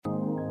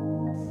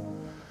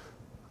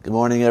Good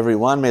morning,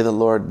 everyone. May the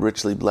Lord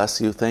richly bless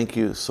you. Thank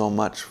you so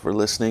much for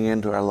listening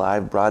in to our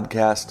live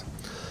broadcast.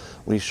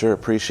 We sure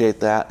appreciate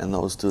that, and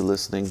those two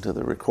listening to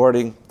the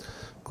recording.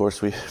 Of course,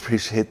 we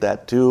appreciate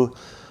that too,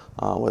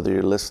 whether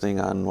you're listening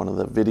on one of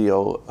the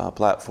video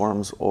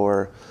platforms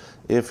or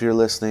if you're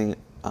listening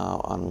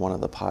on one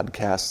of the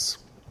podcasts.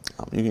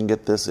 You can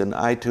get this in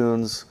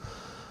iTunes,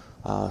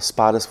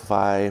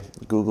 Spotify,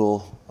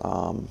 Google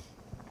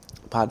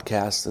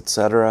Podcasts,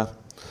 etc.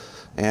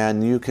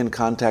 And you can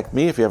contact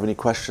me if you have any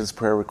questions,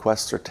 prayer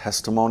requests, or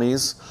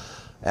testimonies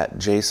at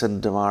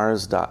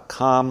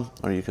jasondemars.com,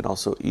 or you can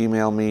also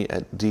email me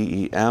at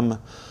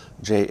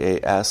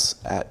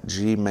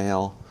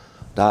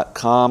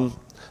demjas@gmail.com.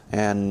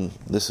 And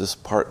this is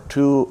part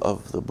 2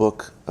 of the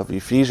book of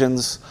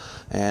Ephesians,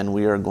 and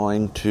we are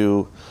going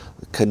to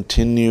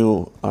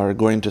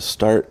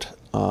start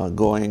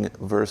going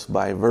verse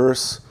by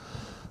verse,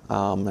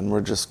 and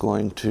we're just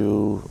going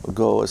to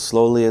go as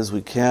slowly as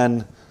we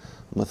can,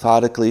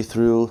 methodically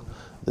through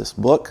this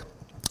book,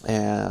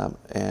 and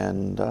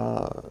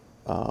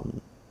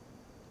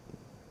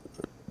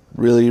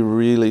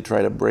really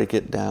try to break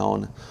it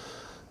down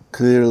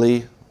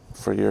clearly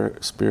for your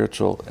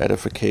spiritual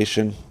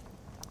edification.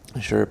 I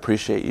sure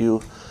appreciate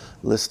you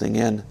listening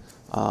in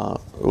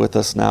with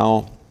us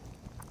now.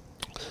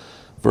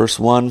 Verse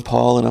 1,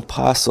 Paul, an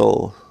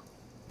apostle.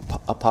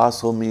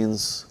 Apostle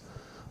means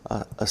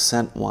a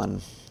sent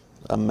one,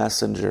 a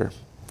messenger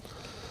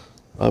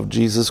of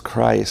Jesus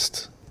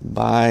Christ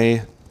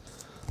by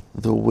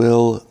the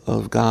will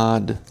of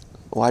God.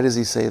 Why does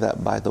he say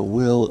that? By the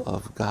will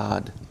of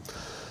God.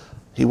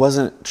 He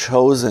wasn't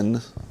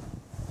chosen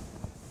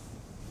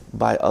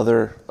by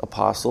other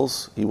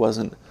apostles. He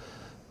wasn't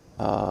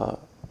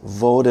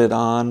voted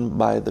on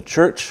by the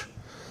church.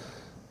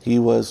 He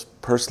was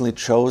personally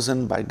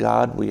chosen by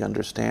God. We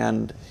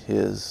understand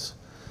his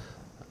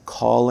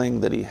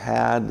calling that he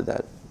had,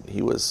 that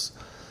he was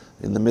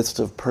in the midst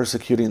of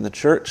persecuting the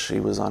church. He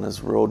was on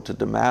his road to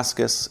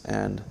Damascus,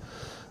 and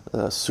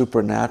a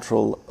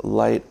supernatural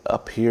light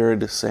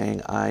appeared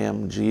saying, "I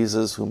am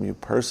Jesus whom you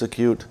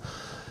persecute,"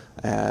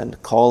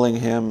 and calling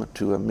him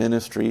to a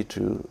ministry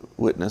to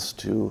witness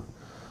to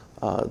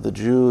the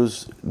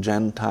Jews,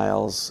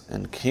 Gentiles,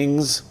 and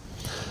kings.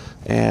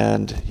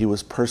 And he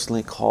was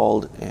personally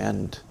called,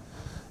 and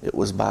it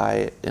was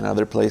by, in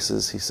other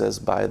places he says,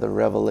 by the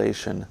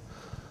revelation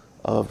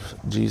of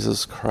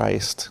Jesus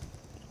Christ.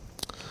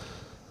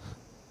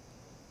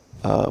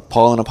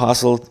 Paul, an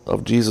apostle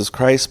of Jesus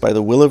Christ, by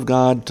the will of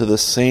God, to the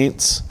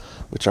saints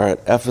which are at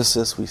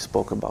Ephesus. We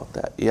spoke about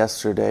that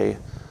yesterday.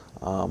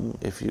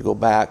 If you go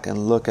back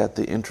and look at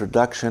the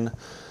introduction,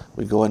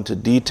 we go into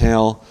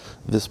detail.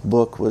 This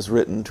book was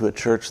written to a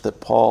church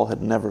that Paul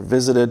had never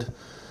visited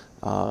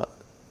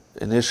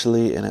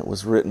initially, and it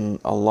was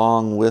written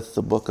along with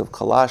the book of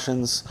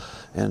Colossians.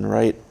 And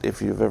right,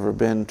 if you've ever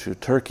been to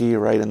Turkey,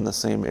 right in the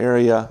same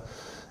area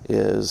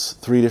is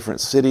 3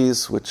 different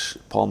cities which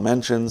Paul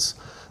mentions: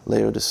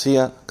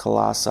 Laodicea,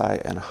 Colossae,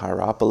 and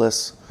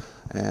Hierapolis.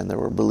 And there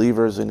were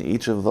believers in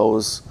each of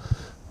those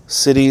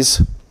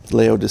cities,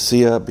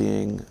 Laodicea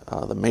being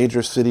the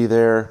major city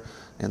there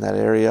in that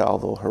area,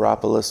 although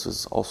Hierapolis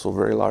is also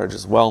very large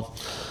as well.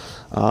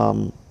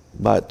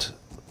 But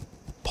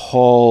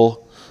Paul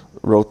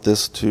wrote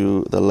this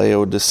to the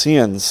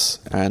Laodiceans,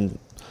 and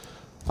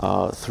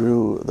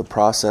through the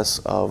process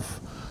of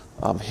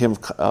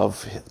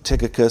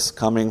Tychicus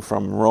coming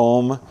from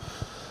Rome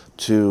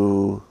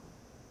to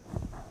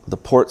the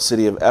port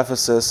city of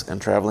Ephesus and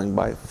traveling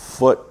by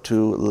foot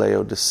to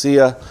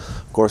Laodicea.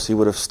 Of course, he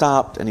would have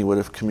stopped and he would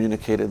have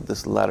communicated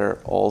this letter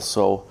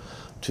also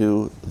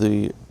to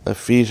the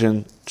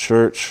Ephesian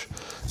church.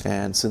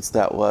 And since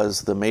that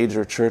was the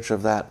major church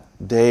of that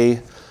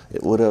day,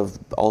 it would have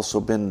also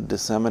been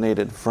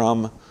disseminated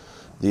from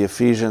the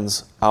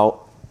Ephesians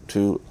out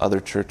to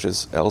other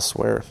churches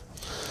elsewhere.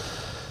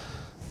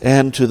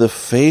 And to the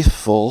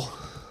faithful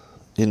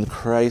in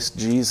Christ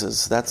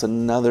Jesus. That's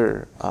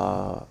another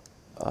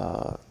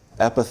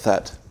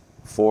epithet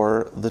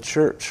for the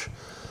church.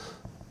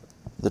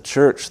 The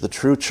church, the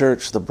true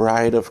church, the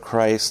bride of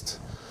Christ,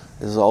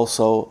 is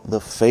also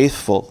the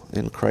faithful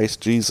in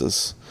Christ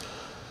Jesus.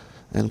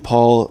 And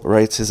Paul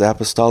writes his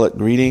apostolic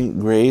greeting: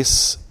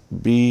 "Grace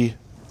be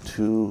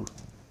to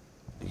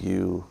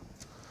you."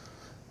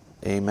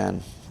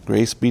 Amen.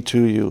 Grace be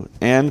to you,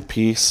 and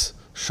peace,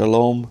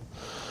 shalom,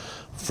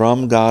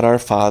 from God our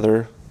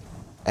Father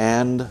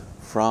and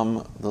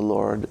from the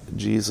Lord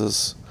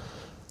Jesus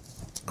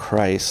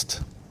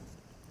Christ.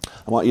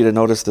 I want you to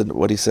notice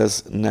what he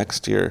says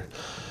next here.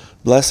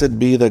 "Blessed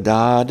be the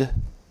God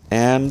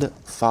and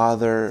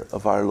Father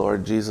of our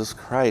Lord Jesus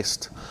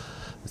Christ."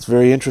 It's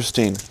very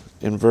interesting.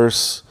 In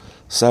verse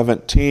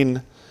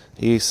 17,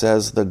 he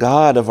says, "The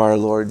God of our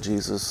Lord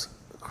Jesus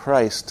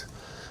Christ."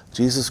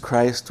 Jesus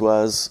Christ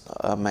was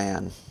a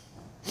man.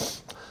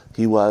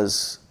 He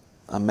was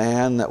a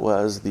man that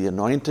was the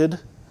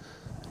anointed,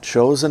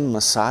 chosen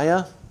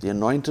Messiah, the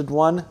anointed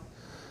one,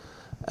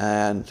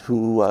 and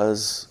who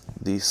was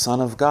the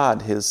Son of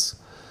God. His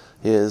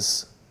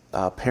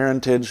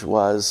parentage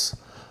was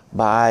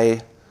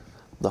by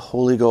the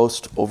Holy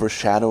Ghost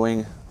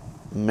overshadowing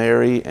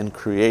Mary and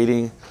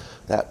creating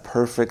that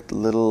perfect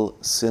little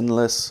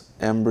sinless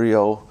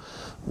embryo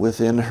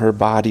within her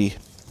body.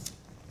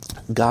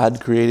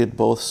 God created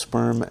both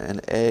sperm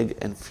and egg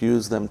and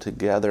fused them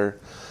together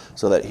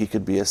so that he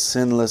could be a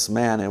sinless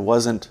man. It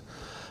wasn't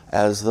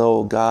as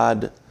though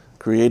God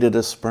created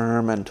a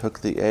sperm and took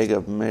the egg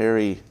of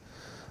Mary.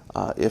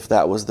 If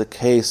that was the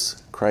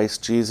case,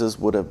 Christ Jesus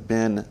would have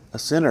been a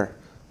sinner.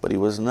 But he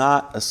was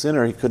not a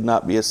sinner. He could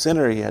not be a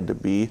sinner. He had to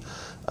be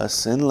a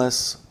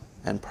sinless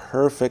and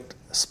perfect,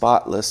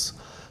 spotless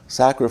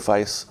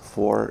sacrifice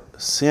for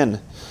sin.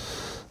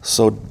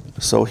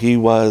 So he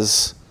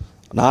was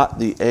not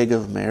the egg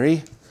of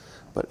Mary,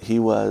 but he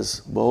was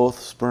both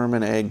sperm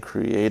and egg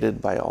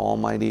created by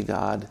Almighty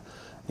God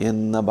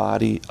in the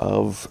body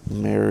of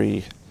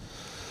Mary.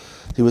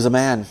 He was a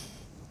man.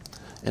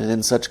 And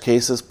in such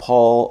cases,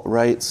 Paul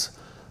writes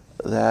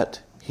that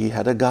he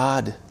had a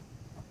God.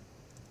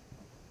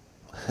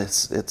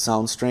 It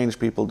sounds strange.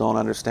 People don't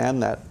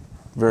understand that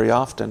very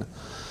often.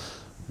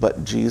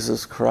 But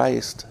Jesus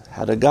Christ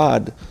had a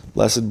God.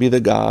 Blessed be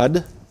the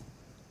God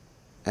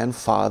and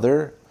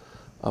Father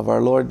of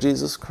our Lord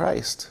Jesus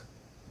Christ.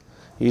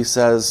 He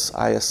says,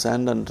 I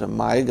ascend unto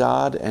my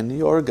God and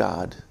your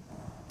God.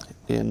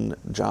 In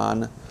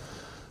John,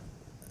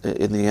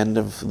 in the end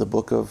of the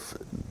book of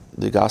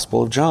the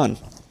Gospel of John.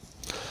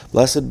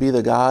 Blessed be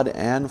the God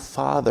and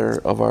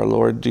Father of our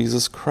Lord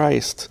Jesus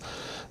Christ.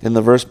 In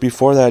the verse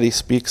before that, he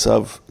speaks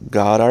of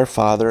God our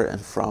Father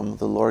and from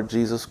the Lord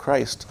Jesus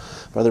Christ.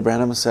 Brother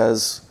Branham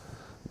says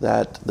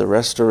that the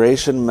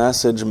restoration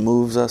message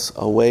moves us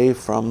away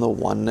from the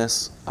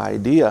oneness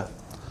idea.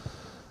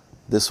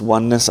 This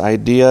oneness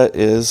idea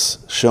is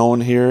shown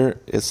here.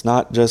 It's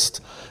not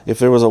just, if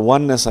there was a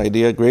oneness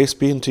idea, grace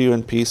be unto you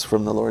and peace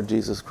from the Lord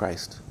Jesus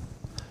Christ.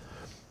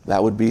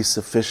 That would be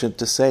sufficient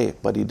to say,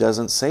 but he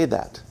doesn't say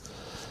that.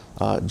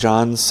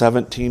 John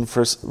 17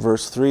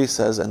 verse 3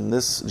 says, and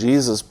this,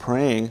 Jesus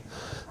praying,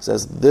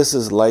 says, this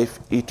is life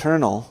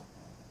eternal,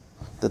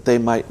 that they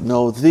might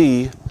know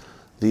thee,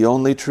 the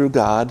only true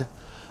God,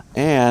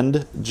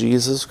 and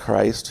Jesus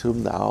Christ,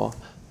 whom thou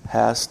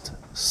hast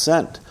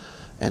sent.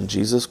 And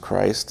Jesus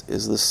Christ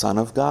is the Son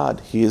of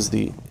God. He is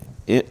the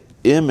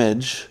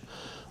image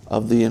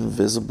of the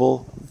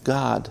invisible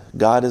God.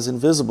 God is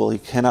invisible. He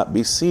cannot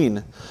be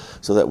seen.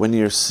 So that when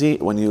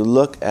you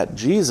look at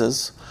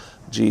Jesus,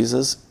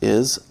 Jesus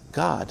is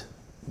God,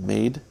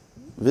 made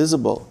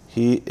visible.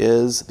 He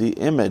is the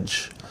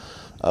image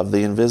of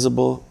the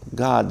invisible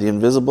God. The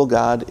invisible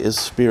God is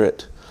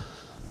spirit.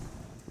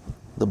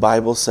 The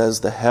Bible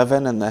says the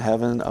heaven and the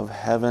heaven of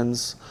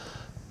heavens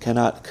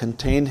cannot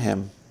contain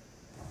him.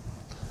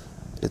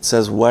 It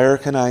says, where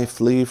can I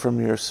flee from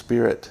your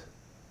spirit?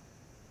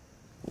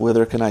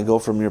 Whither can I go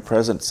from your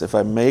presence? If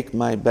I make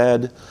my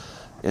bed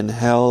in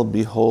hell,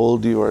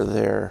 behold, you are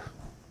there.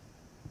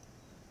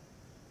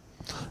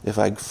 If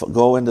I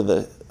go into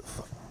the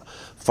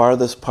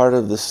farthest part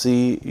of the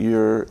sea,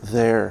 you're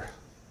there.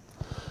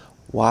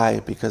 Why?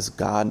 Because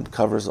God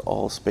covers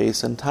all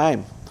space and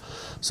time.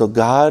 So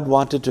God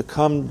wanted to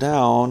come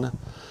down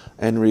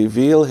and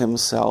reveal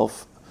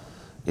himself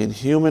in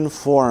human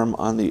form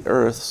on the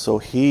earth, so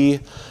he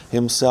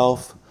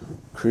himself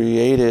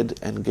created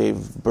and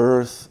gave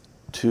birth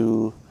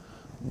to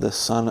the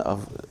Son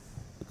of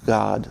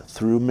God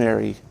through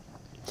Mary.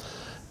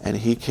 And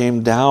he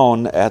came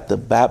down at the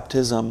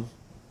baptism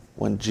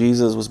when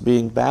Jesus was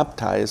being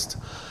baptized,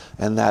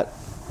 and that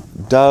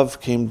dove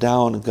came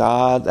down.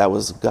 God, that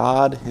was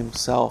God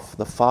himself,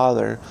 the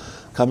Father,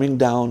 coming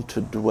down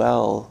to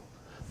dwell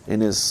in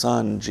his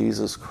Son,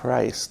 Jesus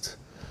Christ.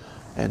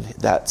 And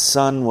that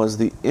Son was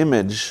the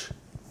image,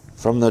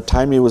 from the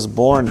time he was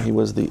born, he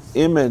was the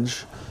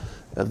image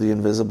of the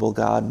invisible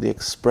God, the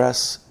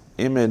express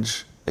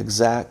image,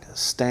 exact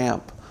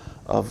stamp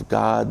of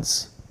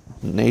God's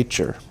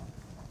nature.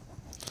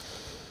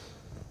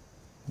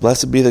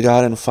 Blessed be the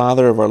God and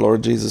Father of our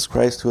Lord Jesus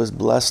Christ, who has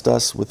blessed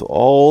us with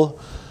all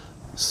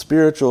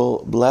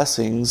spiritual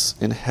blessings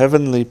in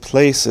heavenly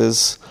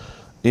places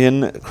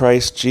in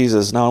Christ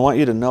Jesus. Now I want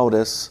you to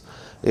notice,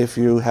 if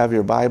you have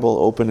your Bible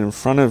open in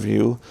front of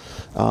you,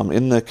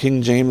 in the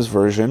King James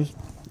Version,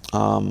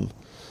 and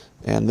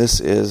this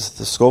is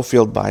the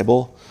Scofield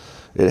Bible,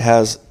 it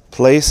has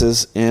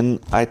places in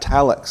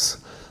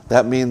italics.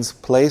 That means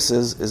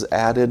places is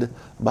added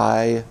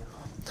by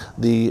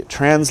the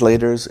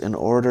translators in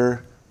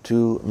order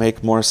to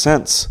make more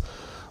sense.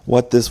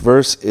 What this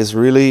verse is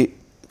really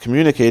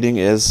communicating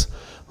is,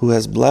 who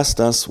has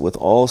blessed us with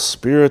all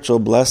spiritual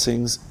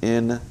blessings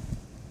in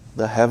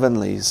the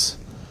heavenlies,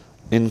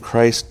 in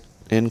Christ.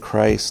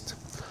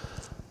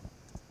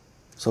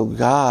 So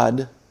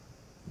God,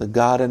 the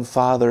God and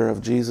Father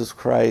of Jesus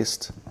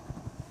Christ,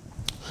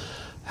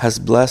 has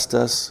blessed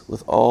us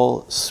with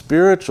all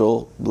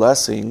spiritual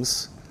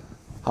blessings.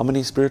 How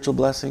many spiritual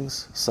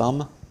blessings?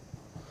 Some.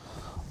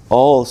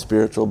 All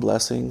spiritual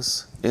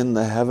blessings in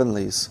the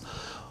heavenlies.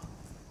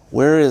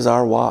 Where is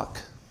our walk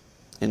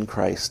in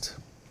Christ?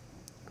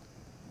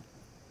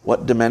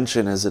 What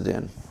dimension is it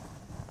in?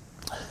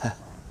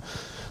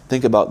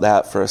 Think about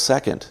that for a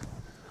second.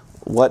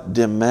 What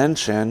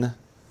dimension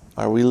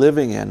are we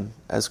living in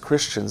as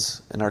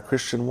Christians in our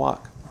Christian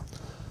walk?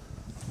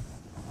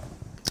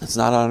 It's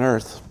not on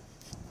earth.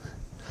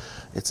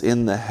 It's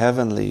in the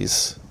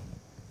heavenlies.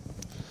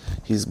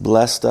 He's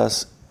blessed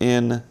us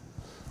in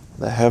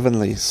the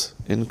heavenlies,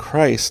 in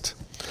Christ.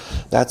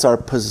 That's our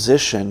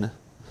position.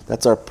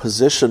 That's our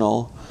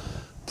positional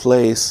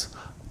place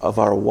of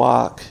our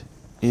walk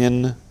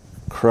in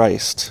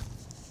Christ.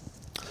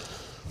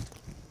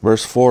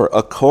 Verse 4,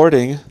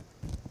 according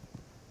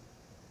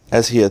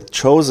as he hath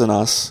chosen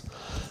us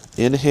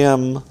in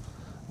him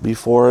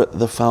before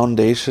the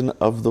foundation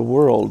of the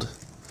world.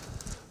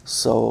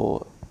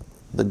 So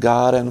the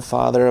God and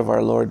Father of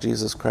our Lord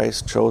Jesus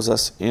Christ chose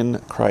us in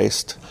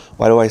Christ.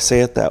 Why do I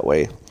say it that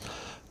way?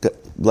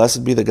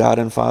 Blessed be the God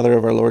and Father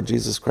of our Lord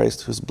Jesus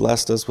Christ, who's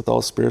blessed us with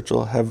all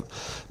spiritual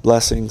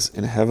blessings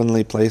in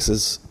heavenly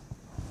places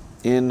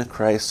in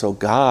Christ. So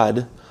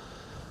God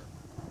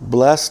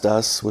blessed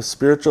us with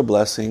spiritual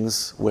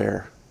blessings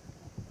where?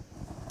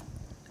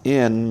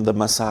 In the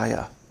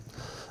Messiah,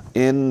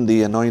 in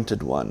the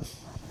Anointed One.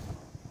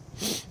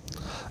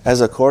 As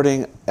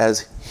according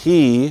as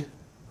he,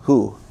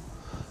 who?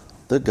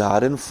 The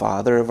God and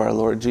Father of our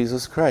Lord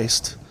Jesus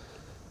Christ,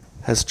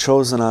 has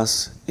chosen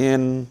us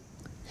in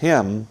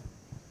him.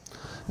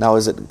 Now,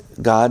 is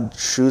it God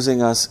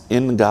choosing us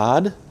in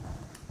God?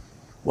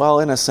 Well,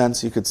 in a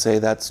sense, you could say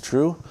that's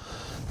true.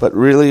 But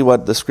really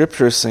what the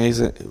Scripture says,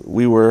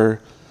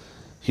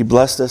 he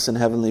blessed us in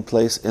heavenly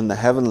place, in the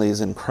heavenlies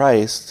in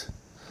Christ,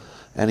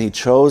 and he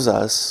chose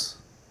us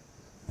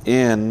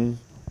in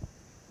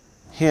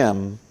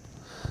him.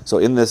 So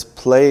in this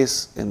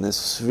place, in this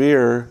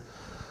sphere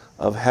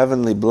of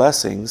heavenly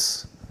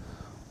blessings,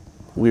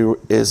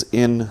 is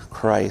in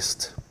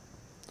Christ.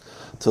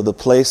 So the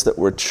place that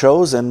we're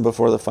chosen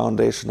before the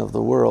foundation of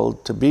the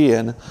world to be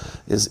in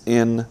is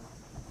in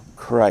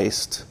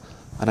Christ.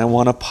 And I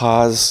want to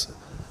pause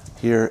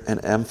here and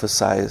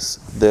emphasize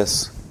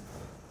this.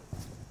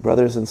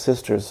 Brothers and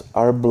sisters,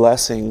 our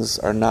blessings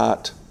are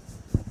not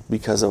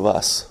because of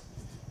us.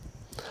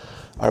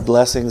 Our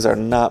blessings are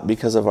not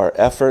because of our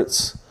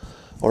efforts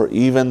or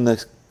even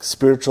the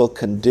spiritual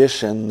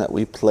condition that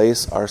we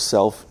place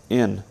ourselves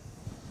in.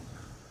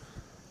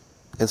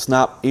 It's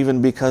not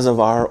even because of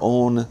our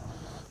own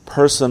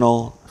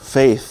personal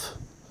faith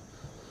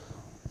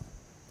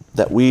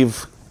that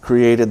we've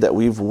created, that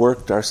we've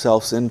worked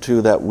ourselves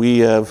into, that we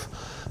have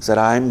said,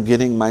 I'm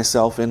getting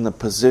myself in the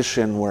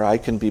position where I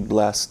can be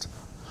blessed.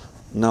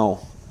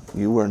 No,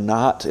 you were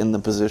not in the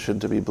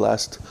position to be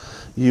blessed.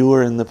 You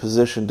were in the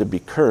position to be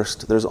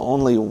cursed. There's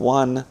only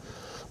one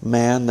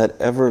man that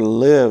ever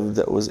lived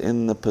that was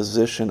in the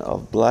position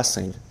of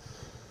blessing.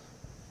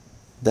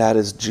 That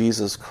is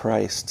Jesus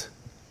Christ.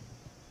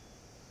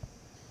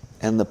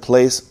 And the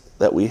place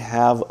that we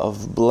have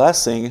of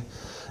blessing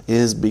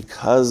is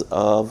because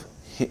of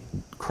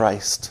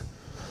Christ,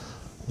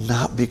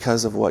 not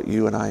because of what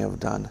you and I have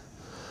done.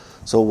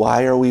 So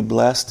why are we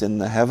blessed in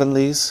the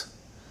heavenlies?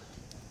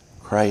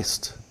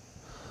 Christ.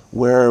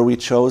 Where are we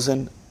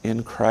chosen?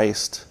 In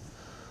Christ.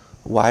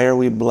 Why are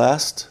we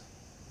blessed?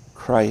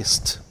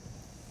 Christ.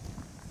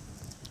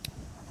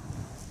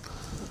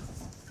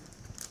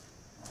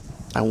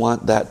 I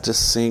want that to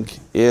sink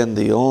in.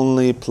 The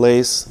only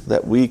place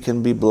that we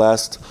can be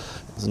blessed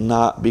is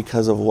not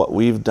because of what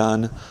we've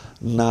done,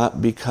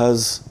 not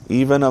because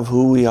even of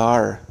who we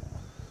are.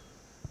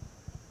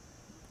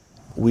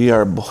 We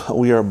are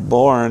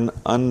born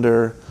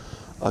under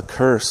a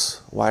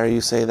curse. Why do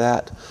you say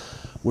that?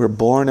 We're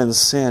born in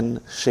sin,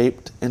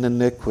 shaped in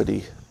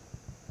iniquity.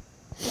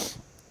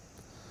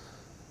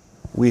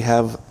 We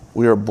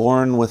are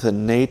born with a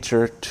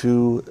nature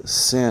to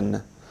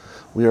sin.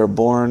 We are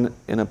born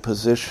in a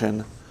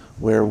position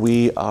where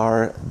we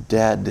are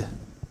dead.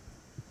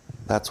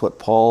 That's what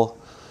Paul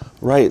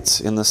writes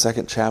in the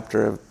 2nd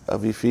chapter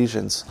of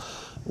Ephesians.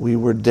 We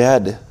were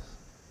dead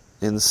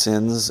in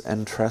sins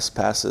and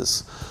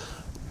trespasses.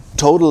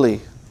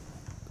 Totally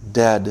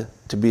dead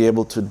to be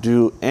able to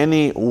do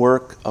any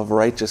work of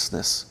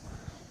righteousness.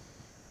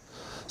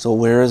 So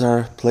where is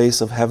our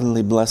place of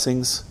heavenly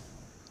blessings?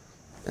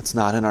 It's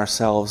not in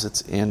ourselves,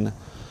 it's in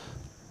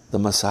the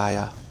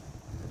Messiah.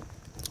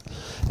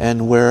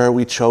 And where are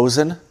we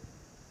chosen,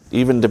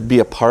 even to be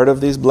a part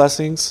of these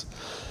blessings?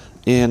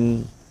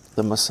 In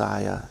the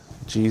Messiah,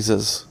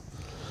 Jesus.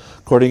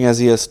 According as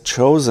he has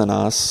chosen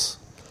us,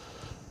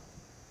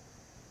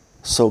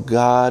 so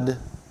God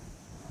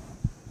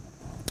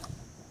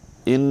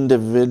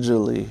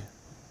individually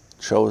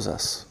chose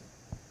us.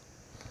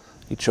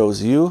 He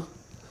chose you,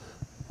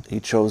 he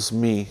chose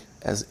me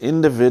as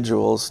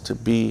individuals to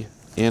be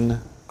in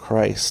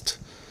Christ.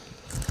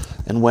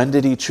 And when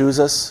did he choose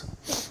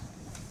us?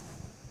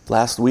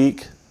 Last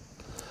week?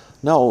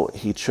 No,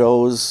 he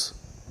chose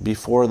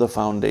before the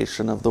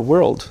foundation of the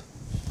world.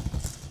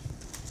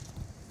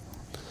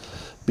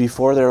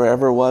 Before there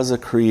ever was a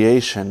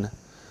creation,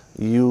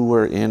 you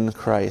were in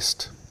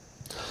Christ.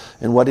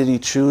 And what did he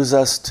choose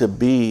us to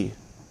be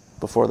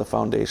before the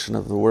foundation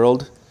of the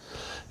world?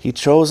 He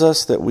chose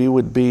us that we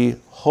would be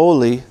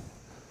holy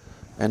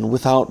and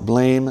without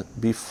blame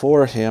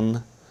before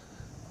Him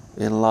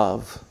in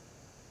love.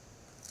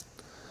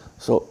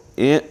 So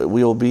we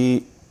will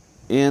be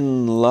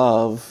in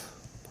love,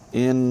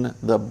 in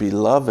the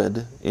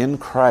beloved, in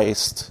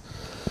Christ.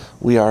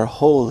 We are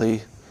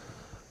holy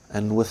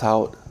and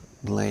without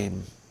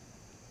blame.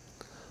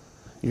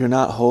 You're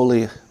not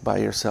holy by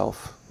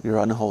yourself. You're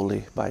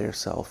unholy by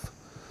yourself.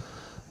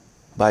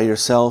 By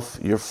yourself,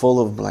 you're full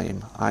of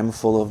blame. I'm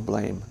full of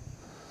blame.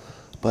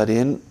 But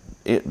in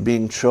it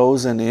being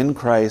chosen in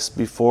Christ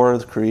before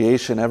the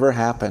creation ever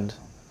happened,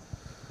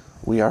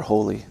 we are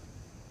holy.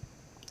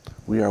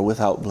 We are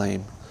without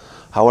blame.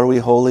 How are we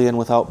holy and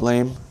without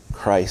blame?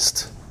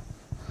 Christ.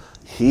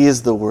 He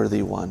is the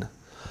worthy one.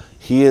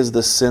 He is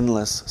the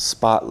sinless,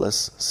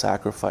 spotless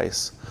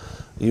sacrifice.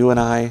 You and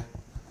I,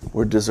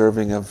 we're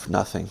deserving of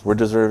nothing. We're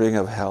deserving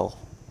of hell.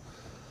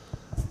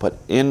 But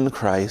in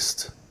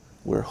Christ,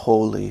 we're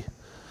holy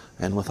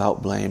and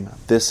without blame.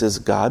 This is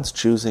God's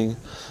choosing.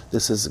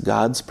 This is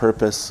God's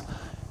purpose.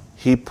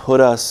 He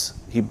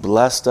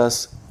blessed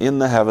us in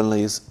the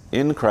heavenlies,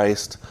 in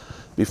Christ,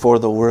 before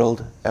the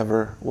world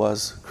ever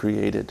was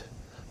created,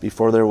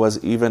 before there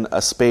was even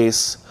a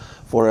space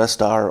for a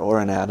star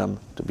or an atom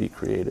to be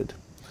created.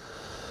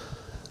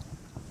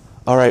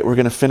 All right, we're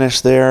going to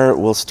finish there.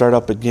 We'll start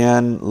up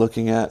again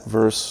looking at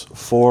verse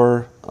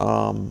 4,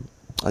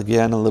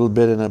 again a little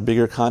bit in a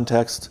bigger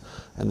context,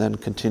 and then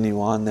continue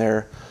on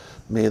there.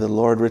 May the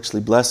Lord richly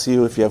bless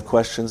you. If you have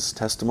questions,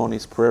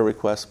 testimonies, prayer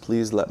requests,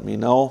 please let me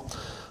know.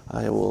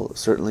 I will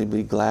certainly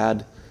be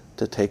glad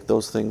to take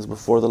those things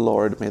before the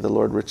Lord. May the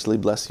Lord richly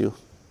bless you.